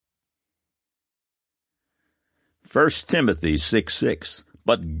1 Timothy 6:6.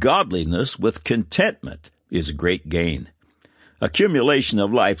 But godliness with contentment is great gain. Accumulation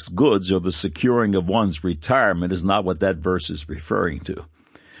of life's goods or the securing of one's retirement is not what that verse is referring to.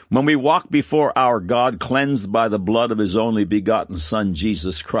 When we walk before our God, cleansed by the blood of His only begotten Son,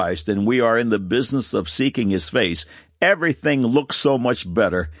 Jesus Christ, and we are in the business of seeking His face, everything looks so much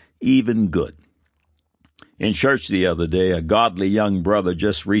better, even good. In church the other day, a godly young brother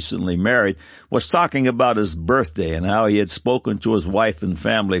just recently married was talking about his birthday and how he had spoken to his wife and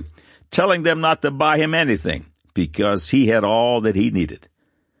family, telling them not to buy him anything because he had all that he needed.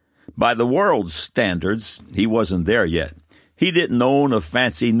 By the world's standards, he wasn't there yet. He didn't own a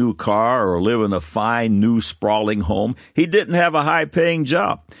fancy new car or live in a fine, new, sprawling home. He didn't have a high-paying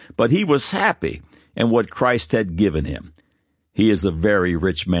job, but he was happy in what Christ had given him. He is a very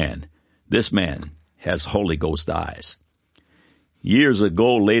rich man. This man has Holy Ghost eyes. Years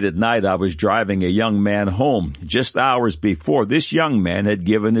ago, late at night, I was driving a young man home. Just hours before, this young man had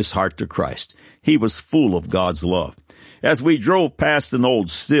given his heart to Christ. He was full of God's love. As we drove past an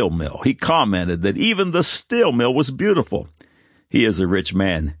old steel mill, he commented that even the steel mill was beautiful. He is a rich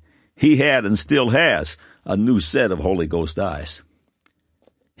man. He had and still has a new set of Holy Ghost eyes.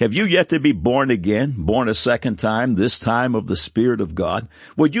 Have you yet to be born again, born a second time, this time of the Spirit of God?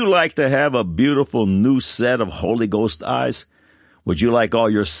 Would you like to have a beautiful new set of Holy Ghost eyes? Would you like all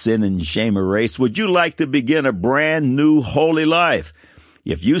your sin and shame erased? Would you like to begin a brand new holy life?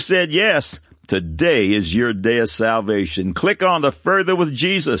 If you said yes, today is your day of salvation. Click on the Further with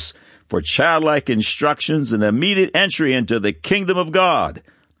Jesus for childlike instructions and immediate entry into the kingdom of God.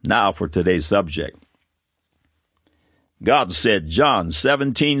 Now for today's subject. God said, John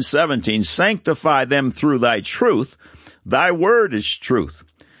 17:17, sanctify them through thy truth. Thy word is truth.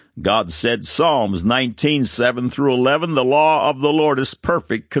 God said, Psalms 19:7-11, the law of the Lord is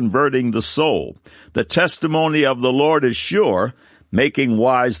perfect, converting the soul. The testimony of the Lord is sure, making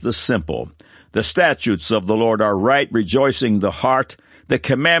wise the simple. The statutes of the Lord are right, rejoicing the heart. The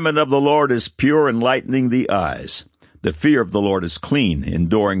commandment of the Lord is pure, enlightening the eyes. The fear of the Lord is clean,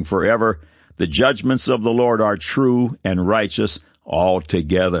 enduring forever. The judgments of the Lord are true and righteous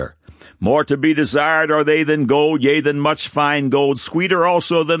altogether. More to be desired are they than gold, yea, than much fine gold, sweeter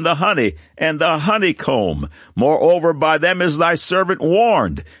also than the honey and the honeycomb. Moreover, by them is thy servant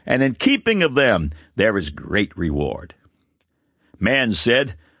warned, and in keeping of them there is great reward. Man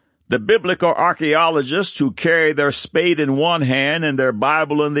said, the biblical archaeologists who carry their spade in one hand and their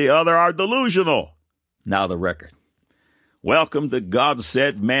Bible in the other are delusional. Now the record. Welcome to God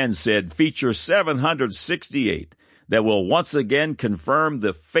Said, Man Said, feature 768, that will once again confirm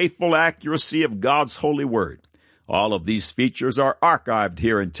the faithful accuracy of God's holy word. All of these features are archived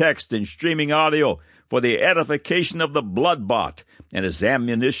here in text and streaming audio for the edification of the blood-bought and as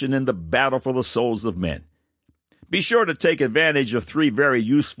ammunition in the battle for the souls of men. Be sure to take advantage of 3 very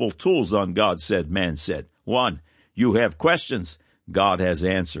useful tools on God Said, Man Said. 1, you have questions. God has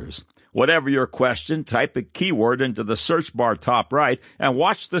answers. Whatever your question, type a keyword into the search bar top right and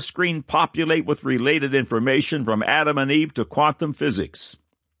watch the screen populate with related information from Adam and Eve to quantum physics.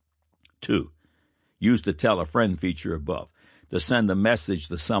 2, use the Tell a Friend feature above to send a message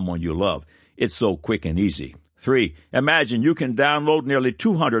to someone you love. It's so quick and easy. 3, imagine you can download nearly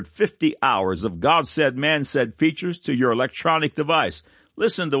 250 hours of God Said, Man Said features to your electronic device.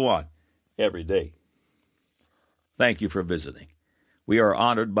 Listen to one every day. Thank you for visiting. We are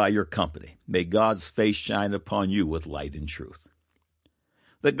honored by your company. May God's face shine upon you with light and truth.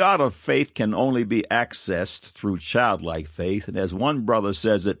 The God of faith can only be accessed through childlike faith, and as one brother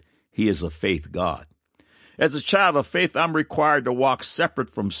says it, He is a faith God. As a child of faith, I'm required to walk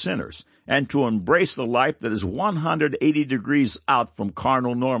separate from sinners and to embrace a life that is 180 degrees out from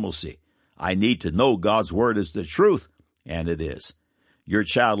carnal normalcy. I need to know God's word is the truth, and it is. Your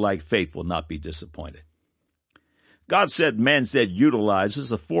childlike faith will not be disappointed. God Said, Man Said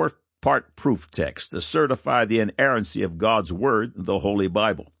utilizes a 4-part proof text to certify the inerrancy of God's Word, the Holy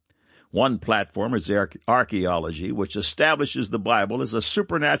Bible. One platform is archaeology, which establishes the Bible as a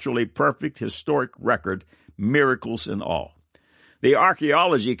supernaturally perfect historic record, miracles and all. The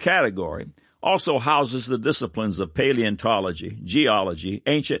archaeology category also houses the disciplines of paleontology, geology,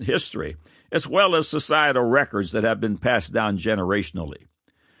 ancient history, as well as societal records that have been passed down generationally.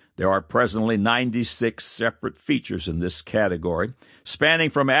 There are presently 96 separate features in this category, spanning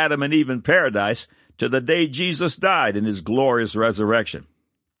from Adam and Eve in paradise to the day Jesus died in His glorious resurrection.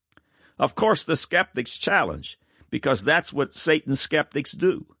 Of course, the skeptics challenge, because that's what Satan's skeptics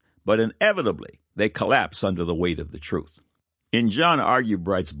do, but inevitably they collapse under the weight of the truth. In John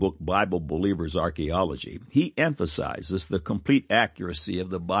Argubright's book, Bible Believers' Archaeology, he emphasizes the complete accuracy of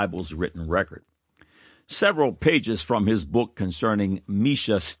the Bible's written record. Several pages from his book concerning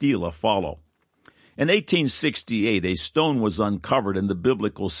Mesha Stela follow. In 1868, a stone was uncovered in the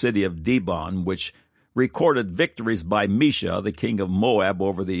biblical city of Dibon, which recorded victories by Mesha, the king of Moab,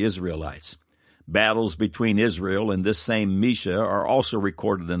 over the Israelites. Battles between Israel and this same Mesha are also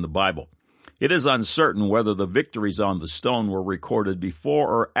recorded in the Bible. It is uncertain whether the victories on the stone were recorded before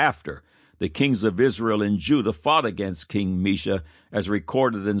or after the kings of Israel and Judah fought against King Mesha, as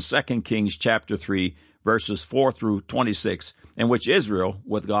recorded in 2 Kings chapter 3, verses 4 through 26, in which Israel,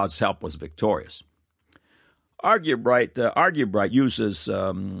 with God's help, was victorious. Argybright uses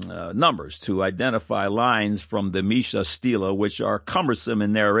numbers to identify lines from the Mesha Stela, which are cumbersome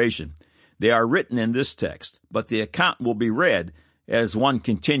in narration. They are written in this text, but the account will be read as one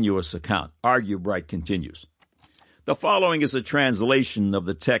continuous account. Argybright continues. The following is a translation of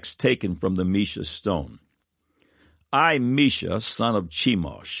the text taken from the Mesha stone. I, Mesha, son of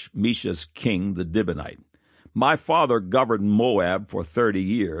Chemosh, Mesha's king, the Dibonite. My father governed Moab for 30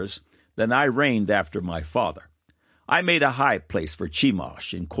 years. Then I reigned after my father. I made a high place for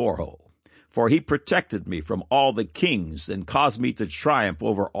Chemosh in Korho, for he protected me from all the kings and caused me to triumph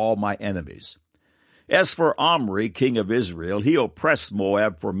over all my enemies. As for Omri, king of Israel, he oppressed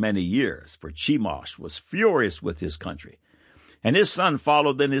Moab for many years, for Chemosh was furious with his country. And his son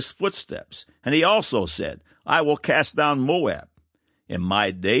followed in his footsteps, and he also said, I will cast down Moab. In my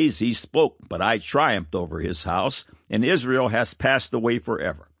days he spoke, but I triumphed over his house, and Israel has passed away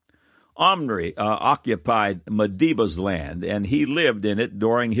forever. Omri occupied Medebah's land, and he lived in it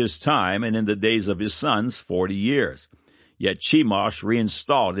during his time and in the days of his sons 40 years. Yet Chemosh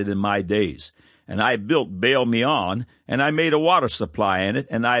reinstalled it in my days. And I built Baal-meon, and I made a water supply in it,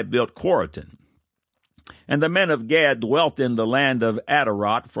 and I built Choratin. And the men of Gad dwelt in the land of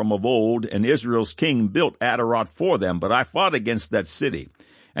Atarot from of old, and Israel's king built Atarot for them. But I fought against that city,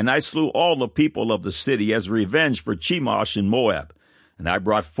 and I slew all the people of the city as revenge for Chemosh in Moab. And I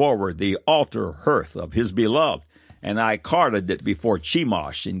brought forward the altar hearth of his beloved, and I carted it before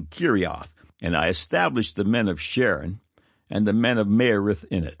Chemosh in Kirioth. And I established the men of Sharon and the men of Meerith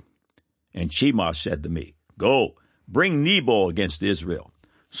in it. And Chemosh said to me, Go, bring Nebo against Israel.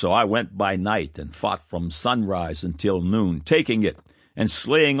 So I went by night and fought from sunrise until noon, taking it, and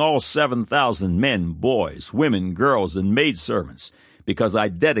slaying all 7,000 men, boys, women, girls, and maidservants, because I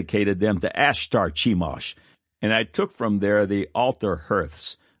dedicated them to Ashtar Chemosh. And I took from there the altar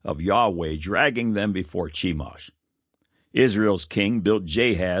hearths of Yahweh, dragging them before Chemosh. Israel's king built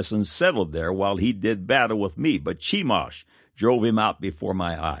Jahaz and settled there while he did battle with me, but Chemosh drove him out before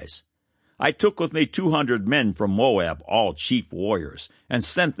my eyes. I took with me 200 men from Moab, all chief warriors, and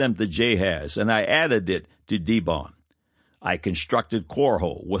sent them to Jahaz, and I added it to Dibon. I constructed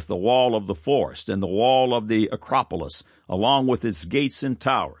Korho with the wall of the forest and the wall of the Acropolis, along with its gates and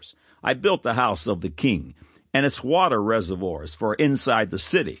towers. I built the house of the king and its water reservoirs for inside the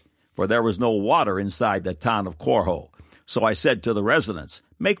city, for there was no water inside the town of Korho. So I said to the residents,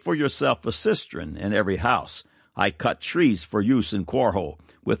 Make for yourself a cistern in every house. I cut trees for use in Korho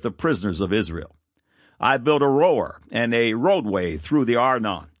with the prisoners of Israel. I built a rower and a roadway through the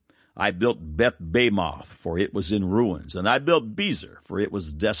Arnon. I built Beth-Bamoth, for it was in ruins, and I built Bezer, for it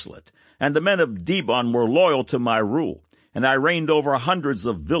was desolate. And the men of Dibon were loyal to my rule, and I reigned over hundreds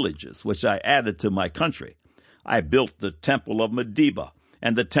of villages, which I added to my country. I built the temple of Medeba,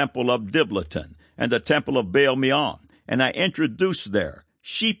 and the temple of Diblaton, and the temple of Baal-meon, and I introduced there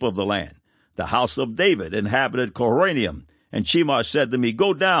sheep of the land. The house of David inhabited Horonaim, and Chemosh said to me,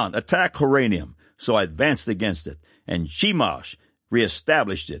 Go down, attack Horonaim. So I advanced against it, and Chemosh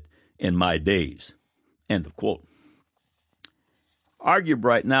reestablished it in my days. End of quote.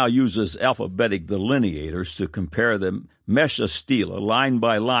 Argybright now uses alphabetic delineators to compare the Mesha Stela line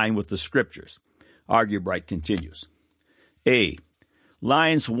by line with the scriptures. Argybright continues. A.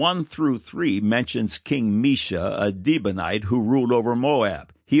 Lines 1 through 3 mentions King Mesha, a Dibonite who ruled over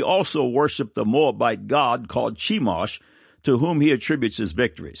Moab. He also worshipped the Moabite god called Chemosh, to whom he attributes his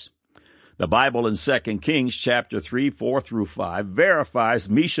victories. The Bible in 2 Kings chapter 3, 4 through 5 verifies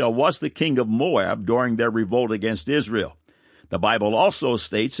Mesha was the king of Moab during their revolt against Israel. The Bible also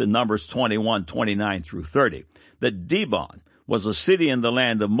states in Numbers 21, 29 through 30 that Dibon was a city in the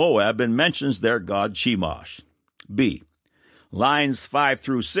land of Moab and mentions their god Chemosh. B. Lines 5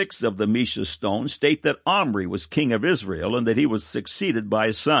 through 6 of the Mesha stone state that Omri was king of Israel and that he was succeeded by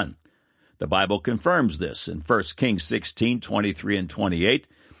his son. The Bible confirms this in 1 Kings 16, 23 and 28.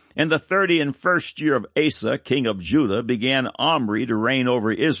 In the 31st year of Asa, king of Judah, began Omri to reign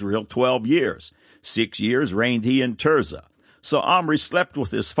over Israel 12 years. 6 years reigned he in Tirzah. So Omri slept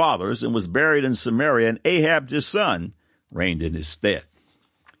with his fathers and was buried in Samaria, and Ahab his son reigned in his stead.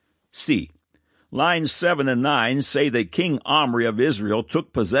 C. Lines 7 and 9 say that King Omri of Israel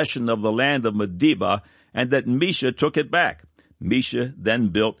took possession of the land of Medeba, and that Mesha took it back. Mesha then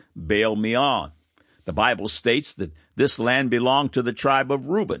built Baal-meon. The Bible states that this land belonged to the tribe of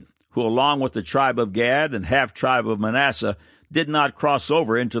Reuben, who along with the tribe of Gad and half-tribe of Manasseh did not cross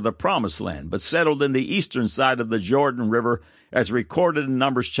over into the Promised Land, but settled in the eastern side of the Jordan River as recorded in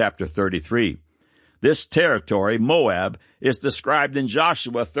Numbers chapter 33. This territory, Moab, is described in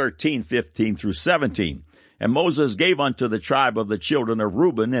Joshua 13:15 through 17. And Moses gave unto the tribe of the children of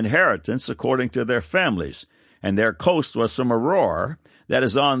Reuben inheritance according to their families. And their coast was from Aroer, that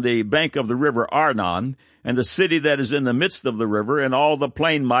is on the bank of the river Arnon, and the city that is in the midst of the river, and all the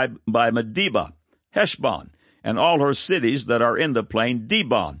plain by Medeba, Heshbon, and all her cities that are in the plain,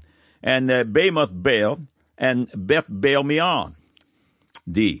 Dibon, and Bamoth Baal, and Beth Baal-meon.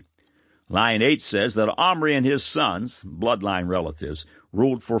 D. Line 8 says that Omri and his sons, bloodline relatives,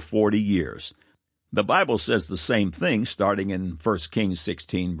 ruled for 40 years. The Bible says the same thing starting in 1 Kings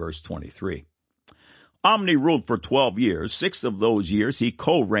 16, verse 23. Omri ruled for 12 years. 6 of those years he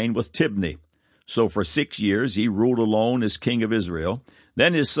co-reigned with Tibni. So for 6 years he ruled alone as king of Israel.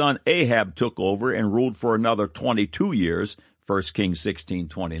 Then his son Ahab took over and ruled for another 22 years, 1 Kings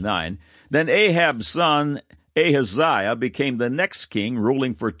 16:29. Then Ahab's son Ahaziah became the next king,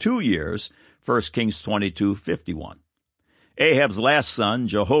 ruling for 2 years, 1 Kings 22:51. Ahab's last son,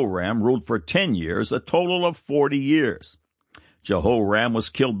 Jehoram, ruled for 10 years, a total of 40 years. Jehoram was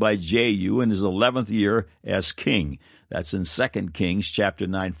killed by Jehu in his 11th year as king. That's in 2 Kings chapter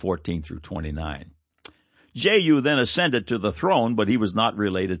 9:14 through 29. Jehu then ascended to the throne, but he was not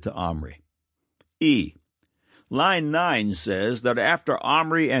related to Omri. E. Line 9 says that after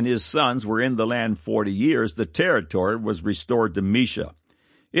Omri and his sons were in the land 40 years, the territory was restored to Mesha.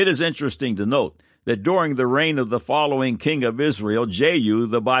 It is interesting to note that during the reign of the following king of Israel, Jehu,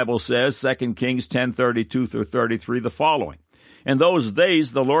 the Bible says, 2 Kings 10:32 through 33, the following. In those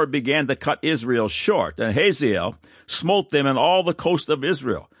days the Lord began to cut Israel short, and Hazael smote them in all the coast of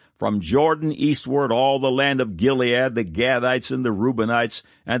Israel, from Jordan eastward all the land of Gilead, the Gadites and the Reubenites,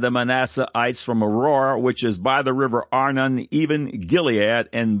 and the Manasseites from Aroer, which is by the river Arnon, even Gilead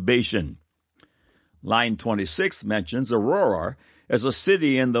and Bashan. Line 26 mentions Aroer as a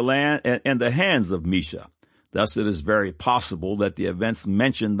city in the land in the hands of Mesha. Thus it is very possible that the events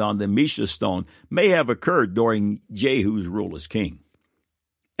mentioned on the Mesha stone may have occurred during Jehu's rule as king.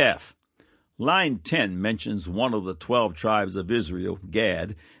 F. Line 10 mentions one of the 12 tribes of Israel,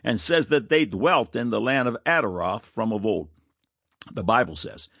 Gad, and says that they dwelt in the land of Adaroth from of old. The Bible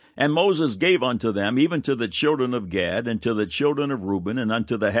says, And Moses gave unto them, even to the children of Gad, and to the children of Reuben, and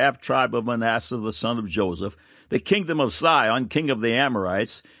unto the half-tribe of Manasseh the son of Joseph, the kingdom of Sihon, king of the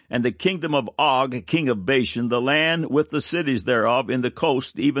Amorites, and the kingdom of Og, king of Bashan, the land with the cities thereof in the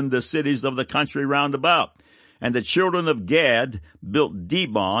coast, even the cities of the country round about. And the children of Gad built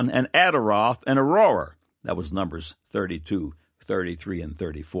Dibon, and Adaroth, and Aroer. That was Numbers 32, 33, and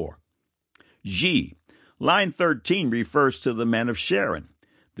 34. G. Line 13 refers to the men of Sharon.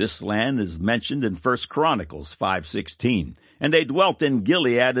 This land is mentioned in 1 Chronicles 5:16. And they dwelt in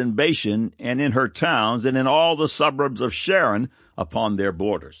Gilead and Bashan, and in her towns, and in all the suburbs of Sharon upon their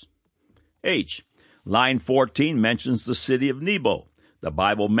borders. H. Line 14 mentions the city of Nebo. The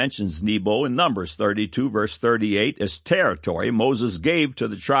Bible mentions Nebo in Numbers 32, verse 38, as territory Moses gave to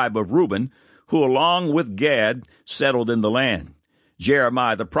the tribe of Reuben, who along with Gad settled in the land.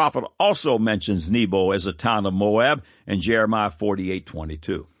 Jeremiah the prophet also mentions Nebo as a town of Moab in Jeremiah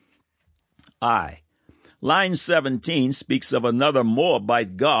 48:22. I. Line 17 speaks of another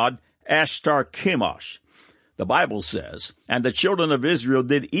Moabite god, Ashtar-Chemosh. The Bible says, And the children of Israel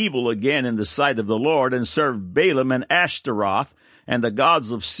did evil again in the sight of the Lord, and served Balaam and Ashtaroth, and the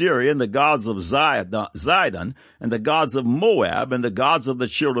gods of Syria, and the gods of Zidon, and the gods of Moab, and the gods of the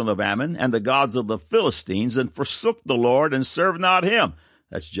children of Ammon, and the gods of the Philistines, and forsook the Lord, and served not him.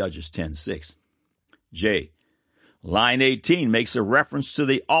 That's Judges 10:6. J. Line 18 makes a reference to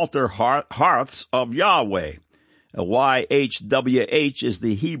the altar hearths of Yahweh. YHWH is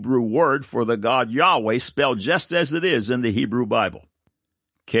the Hebrew word for the God Yahweh, spelled just as it is in the Hebrew Bible.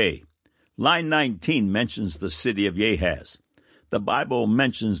 K. Line 19 mentions the city of Jahaz. The Bible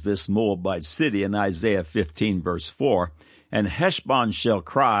mentions this Moabite city in Isaiah 15, verse 4, And Heshbon shall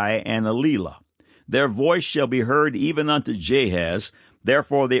cry, and Elilah. Their voice shall be heard even unto Jahaz.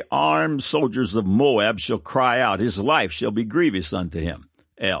 Therefore the armed soldiers of Moab shall cry out. His life shall be grievous unto him.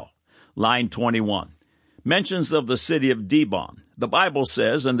 L. Line 21. Mentions of the city of Dibon. The Bible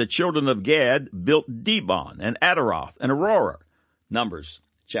says, And the children of Gad built Dibon, and Adaroth, and Aroer. Numbers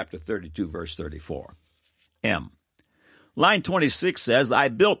chapter 32, verse 34. M. Line 26 says, I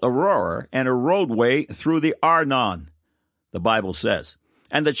built Aurora and a roadway through the Arnon. The Bible says,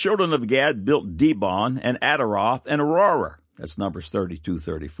 and the children of Gad built Dibon and Ataroth and Aurora. That's Numbers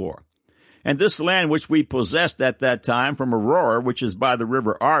 32:34. And this land which we possessed at that time from Aurora, which is by the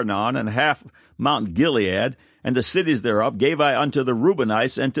river Arnon, and half Mount Gilead, and the cities thereof, gave I unto the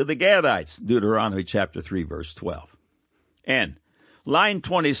Reubenites and to the Gadites. Deuteronomy chapter 3, verse 12. And line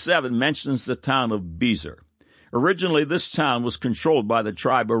 27 mentions the town of Bezer. Originally, this town was controlled by the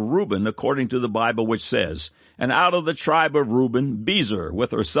tribe of Reuben, according to the Bible, which says, and out of the tribe of Reuben, Bezer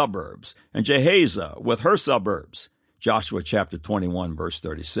with her suburbs, and Jehaza with her suburbs. Joshua chapter 21, verse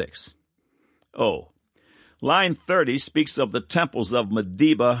 36. Oh, line 30 speaks of the temples of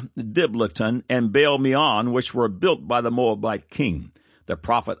Medeba, Diblaton, and Baal-Meon, which were built by the Moabite king. The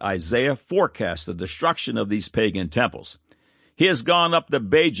prophet Isaiah forecast the destruction of these pagan temples. He has gone up to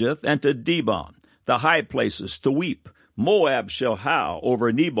Bajith and to Dibon, the high places, to weep. Moab shall howl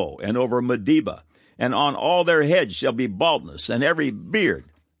over Nebo and over Medeba, and on all their heads shall be baldness, and every beard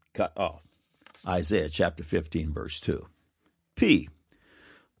cut off. Isaiah chapter 15, verse 2. P.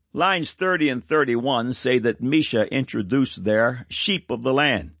 Lines 30 and 31 say that Mesha introduced there sheep of the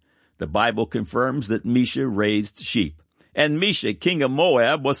land. The Bible confirms that Mesha raised sheep. And Mesha, king of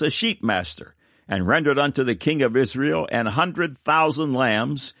Moab, was a sheep master, and rendered unto the king of Israel 100,000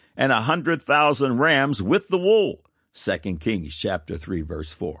 lambs and 100,000 rams with the wool. 2 Kings chapter 3,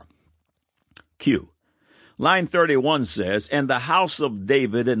 verse 4. Q. Line 31 says, and the house of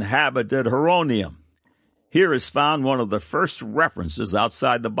David inhabited Horonaim. Here is found one of the first references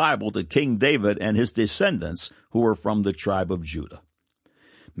outside the Bible to King David and his descendants who were from the tribe of Judah.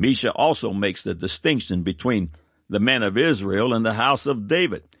 Mesha also makes the distinction between the men of Israel and the house of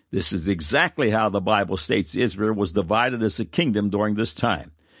David. This is exactly how the Bible states Israel was divided as a kingdom during this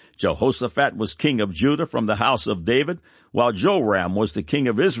time. Jehoshaphat was king of Judah from the house of David, while Joram was the king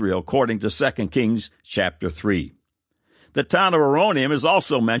of Israel, according to 2 Kings chapter 3. The town of Horonaim is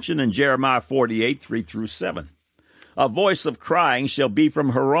also mentioned in Jeremiah 48, 3-7. A voice of crying shall be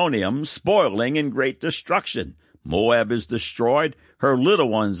from Horonaim, spoiling and great destruction. Moab is destroyed, her little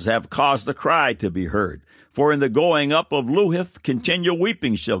ones have caused the cry to be heard. For in the going up of Luhith, continual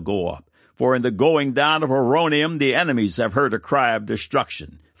weeping shall go up. For in the going down of Horonaim, the enemies have heard a cry of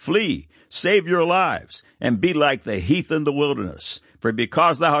destruction. Flee, save your lives, and be like the heath in the wilderness. For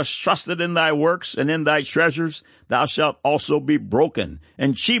because thou hast trusted in thy works and in thy treasures, thou shalt also be broken.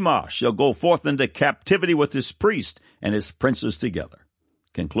 And Chemosh shall go forth into captivity with his priests and his princes together.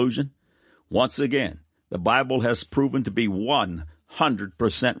 Conclusion? Once again, the Bible has proven to be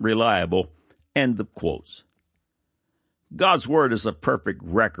 100% reliable. End of quotes. God's Word is a perfect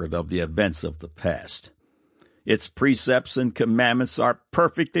record of the events of the past. Its precepts and commandments are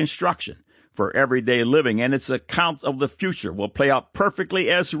perfect instruction for everyday living, and its account of the future will play out perfectly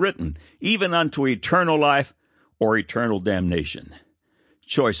as written, even unto eternal life or eternal damnation.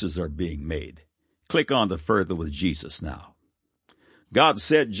 Choices are being made. Click on the Further with Jesus now. God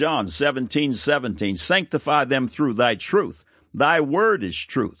said, John 17:17, sanctify them through thy truth. Thy word is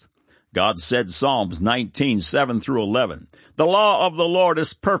truth. God said, Psalms 19:7-11, the law of the Lord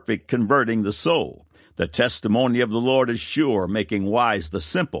is perfect, converting the soul. The testimony of the Lord is sure, making wise the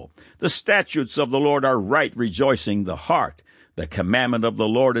simple. The statutes of the Lord are right, rejoicing the heart. The commandment of the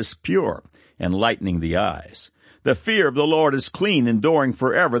Lord is pure, enlightening the eyes. The fear of the Lord is clean, enduring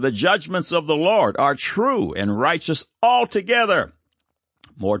forever. The judgments of the Lord are true and righteous altogether.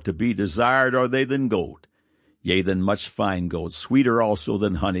 More to be desired are they than gold, yea, than much fine gold, sweeter also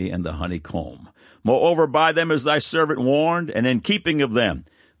than honey and the honeycomb. Moreover, by them is thy servant warned, and in keeping of them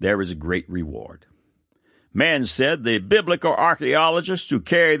there is a great reward. Man said the biblical archaeologists who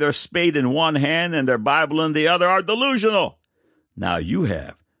carry their spade in one hand and their Bible in the other are delusional. Now you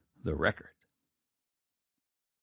have the record.